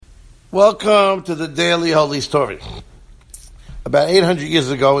Welcome to the Daily Holy Story. About 800 years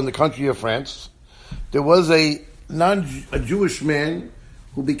ago in the country of France, there was a Jewish man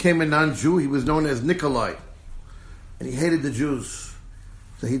who became a non-Jew. He was known as Nikolai. And he hated the Jews.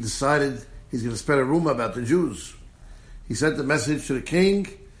 So he decided he's going to spread a rumor about the Jews. He sent a message to the king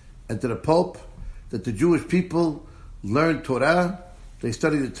and to the Pope that the Jewish people learned Torah, they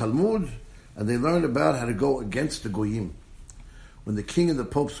studied the Talmud, and they learned about how to go against the Goyim. When the king and the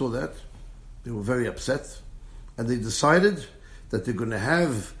Pope saw that, they were very upset, and they decided that they're going to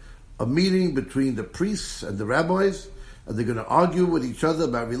have a meeting between the priests and the rabbis, and they're going to argue with each other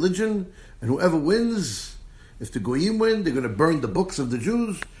about religion, and whoever wins, if the Goyim win, they're going to burn the books of the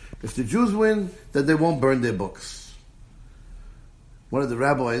Jews. If the Jews win, then they won't burn their books. One of the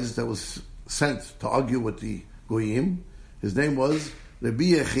rabbis that was sent to argue with the Goyim, his name was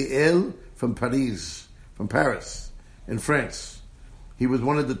Rabbi Yechiel from Paris, in France. He was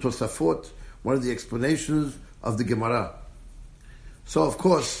one of the Tosafot, one of the explanations of the Gemara. So, of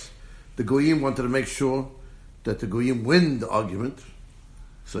course, the Goyim wanted to make sure that the Goyim win the argument.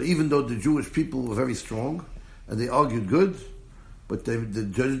 So even though the Jewish people were very strong, and they argued good, but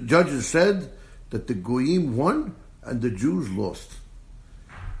the judges said that the Goyim won and the Jews lost.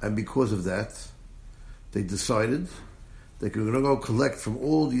 And because of that, they decided they were going to go collect from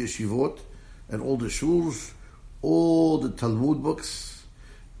all the yeshivot and all the shuls, all the Talmud books,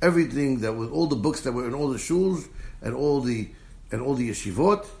 everything that was, all the books that were in all the shuls and all the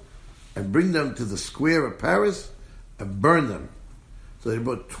yeshivot, and bring them to the square of Paris and burn them. So they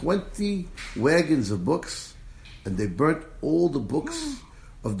brought 20 wagons of books, and they burnt all the books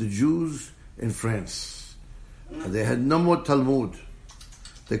of the Jews in France. And they had no more Talmud.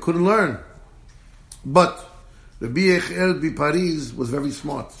 They couldn't learn. But Rabbi Yechiel Paris was very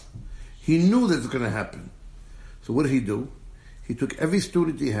smart. He knew that it was going to happen. So what did he do? He took every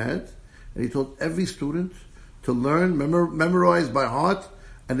student he had, and he told every student to learn, memorize by heart,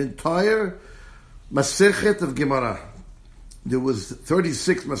 an entire Masechet of Gemara. There was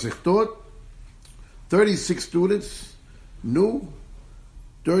 36 Masechtot, 36 students knew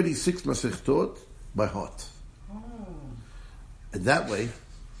 36 Masechtot by heart. And that way,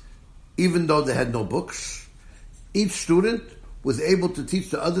 even though they had no books, each student was able to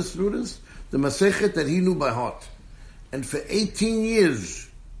teach the other students the Masechet that he knew by heart. And for 18 years,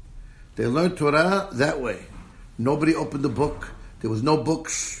 they learned Torah that way. Nobody opened the book. There was no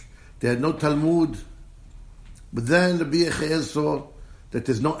books. They had no Talmud. But then Rabbi Yechiel saw that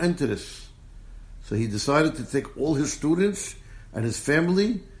there's no end to this. So he decided to take all his students and his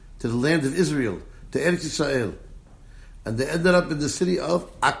family to the land of Israel, to Eretz Yisrael. And they ended up in the city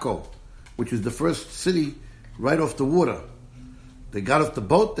of Akko, which is the first city right off the water. They got off the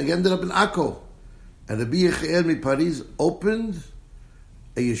boat, they ended up in Akko. And Rabbi Yechiel Paris opened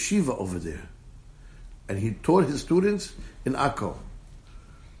a yeshiva over there. And he taught his students in Akko.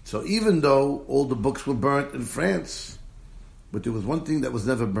 So even though all the books were burnt in France, but there was one thing that was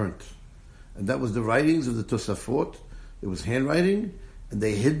never burnt. And that was the writings of the Tosafot. There was handwriting, and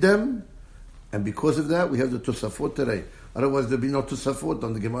they hid them. And because of that, we have the Tosafot today. Otherwise, there'd be no Tosafot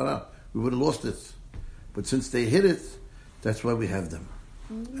on the Gemara. We would have lost it. But since they hid it, that's why we have them.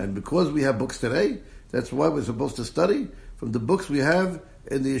 And because we have books today, that's why we're supposed to study from the books we have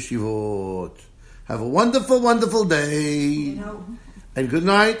in the yeshivot. Have a wonderful, wonderful day. And good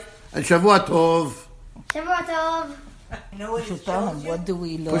night. And Shavua Tov. Shavua Tov. You know what it shows you? What do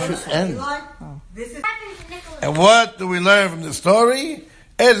we learn? Push it end. This is And what do we learn from the story?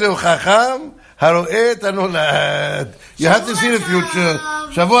 Ezeu Chacham Haro'et Anolad. You have to see the future.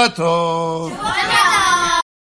 Shavua Tov.